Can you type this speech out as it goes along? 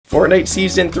Fortnite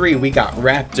Season 3, we got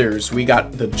raptors, we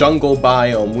got the jungle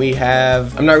biome, we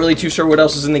have... I'm not really too sure what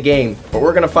else is in the game, but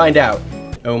we're gonna find out.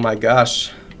 Oh my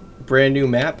gosh. Brand new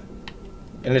map.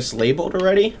 And it's labeled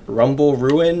already? Rumble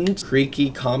Ruins, Creaky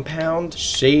Compound,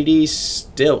 Shady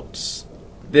Stilts.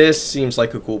 This seems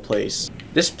like a cool place.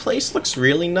 This place looks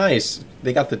really nice.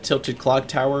 They got the tilted clock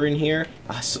tower in here.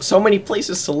 So many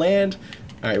places to land.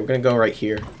 Alright, we're gonna go right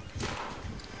here.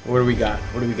 What do we got?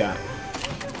 What do we got?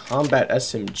 Combat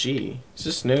SMG. Is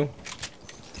this new?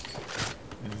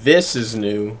 This is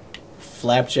new.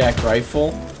 Flapjack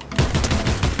rifle.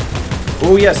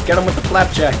 Oh yes, get him with the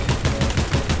flapjack.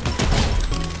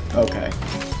 Okay.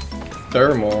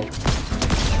 Thermal.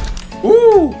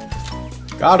 Ooh!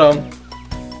 Got him.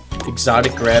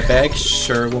 Exotic grab bag.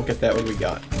 Sure, we'll get that. What do we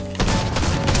got?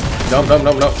 Nope, nope,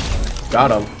 nope, nope.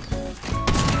 Got him.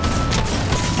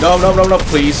 No, no, no, no,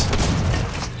 please.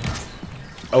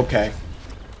 Okay.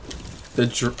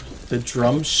 The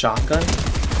drum shotgun?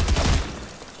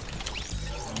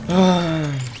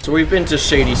 So we've been to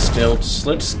Shady Stilts.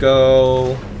 Let's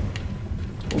go...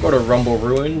 We'll go to Rumble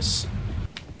Ruins.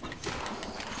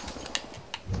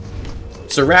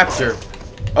 It's a raptor.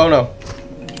 Oh no.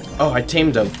 Oh, I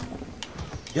tamed him.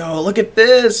 Yo, look at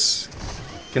this!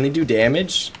 Can they do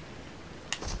damage?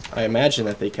 I imagine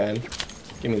that they can.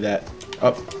 Give me that.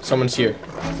 Oh, someone's here.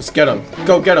 Let's get him.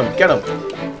 Go get him. Get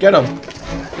him. Get him.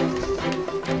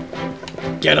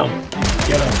 Get him.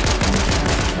 Get him.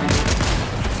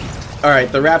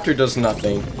 Alright, the raptor does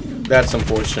nothing. That's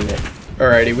unfortunate.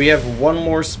 Alrighty, we have one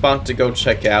more spot to go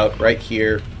check out. Right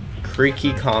here.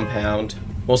 Creaky Compound.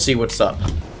 We'll see what's up. I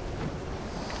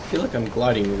feel like I'm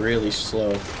gliding really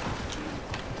slow.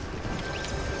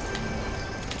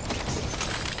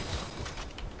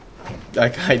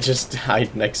 That guy just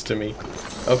died next to me.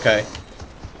 Okay.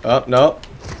 Oh, no.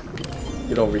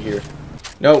 Get over here.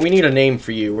 No, we need a name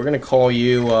for you. We're gonna call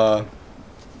you,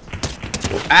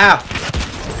 Ah!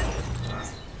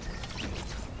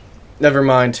 Never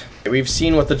mind. We've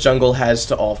seen what the jungle has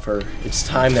to offer. It's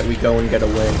time that we go and get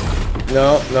away.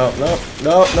 No, no, no,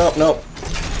 no, no, no.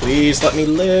 Please let me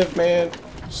live, man.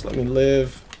 Just let me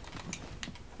live.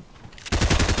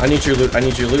 I need your loot. I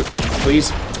need your loot.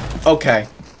 Please. Okay.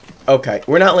 Okay.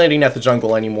 We're not landing at the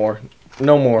jungle anymore.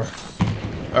 No more.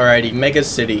 Alrighty. Mega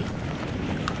City.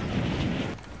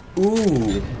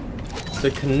 Ooh.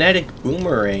 The kinetic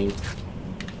boomerang.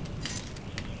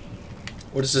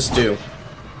 What does this do?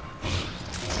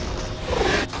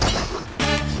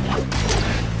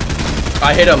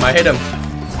 I hit him. I hit him.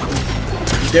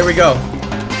 There we go.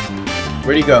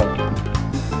 Where'd he go?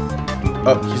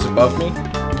 Oh, he's above me?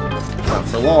 Not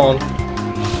for long.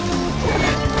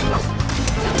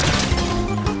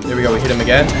 There we go, we hit him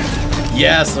again.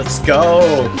 Yes, let's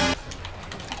go!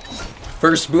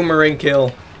 First boomerang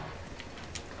kill.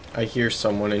 I hear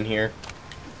someone in here.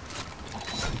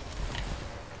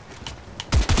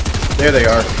 There they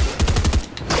are.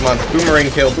 Come on,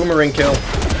 boomerang kill, boomerang kill.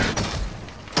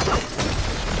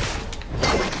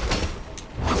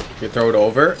 You throw it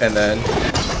over, and then...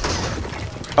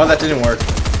 Oh, that didn't work.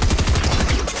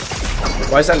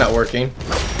 Why is that not working?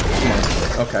 Come on.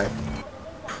 Okay.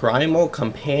 Primal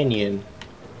Companion.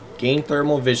 Gain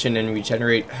thermal vision and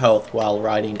regenerate health while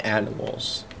riding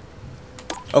animals.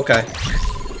 Okay.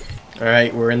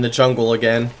 Alright, we're in the jungle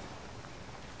again.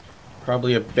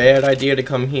 Probably a bad idea to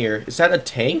come here. Is that a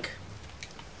tank?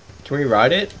 Can we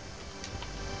ride it?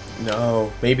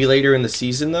 No. Maybe later in the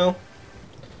season, though?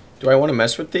 Do I want to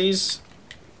mess with these?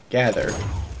 Gather.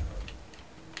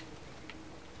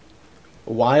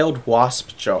 Wild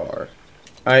wasp jar.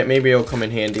 Alright, maybe it'll come in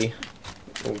handy.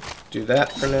 We'll do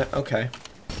that for now. Okay.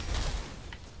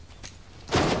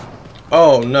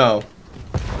 Oh, no.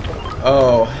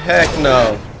 Oh, heck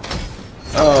no.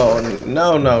 Oh,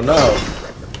 no, no, no.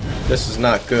 This is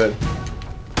not good.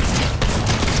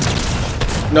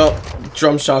 No,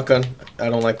 drum shotgun. I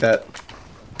don't like that.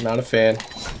 Not a fan.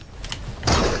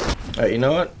 Alright, you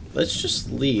know what? Let's just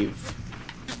leave.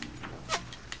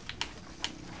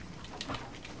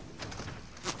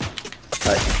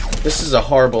 Alright, this is a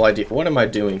horrible idea. What am I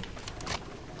doing?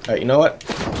 Alright, you know what?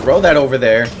 Throw that over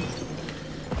there.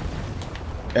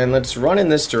 And let's run in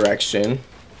this direction.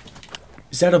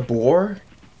 Is that a boar?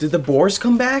 Did the boars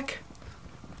come back?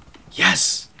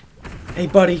 Yes! Hey,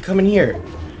 buddy, come in here.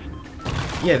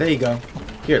 Yeah, there you go.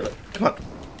 Here, look. Come on.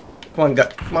 Come on,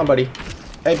 come on, buddy.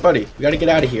 Hey, buddy, we gotta get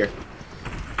out of here.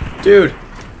 Dude,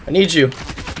 I need you.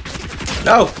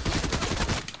 No!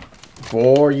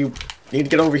 Boar, you need to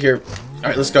get over here.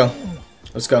 Alright, let's go.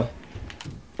 Let's go.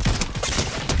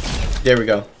 There we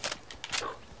go.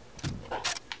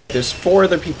 There's 4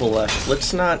 other people left.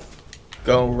 Let's not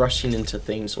go rushing into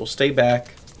things. We'll stay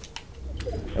back,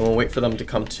 and we'll wait for them to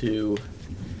come to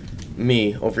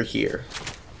me over here.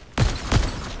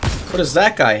 What does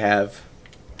that guy have?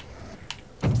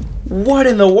 What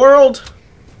in the world?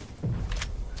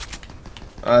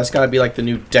 That's gotta be like the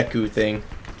new Deku thing.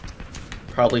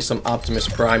 Probably some Optimus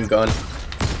Prime gun.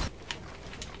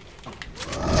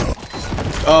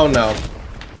 Oh no.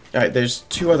 Alright, there's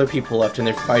 2 other people left and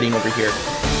they're fighting over here.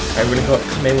 Alright, we're gonna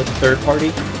come in with the 3rd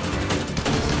party.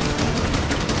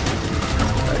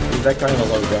 Alright, leave that guy on the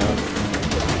low ground.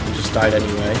 He just died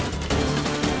anyway.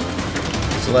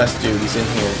 It's the last dude, he's in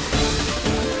here.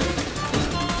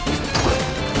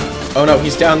 Oh no,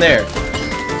 he's down there.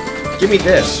 Give me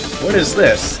this. What is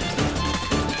this?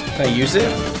 Can I use it?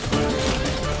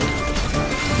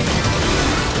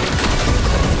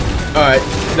 Alright,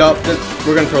 no,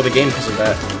 we're gonna throw the game because of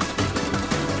that.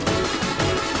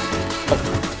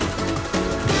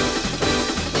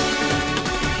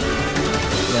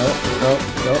 Oh.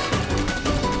 No.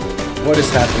 What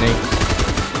is happening?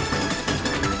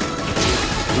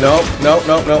 No.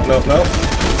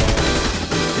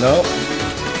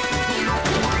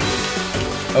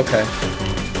 Okay.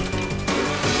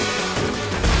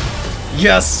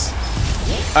 Yes!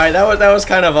 Alright, that was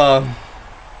kind of a...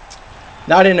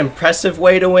 not an impressive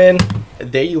way to win.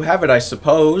 There you have it, I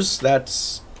suppose.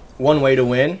 That's one way to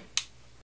win.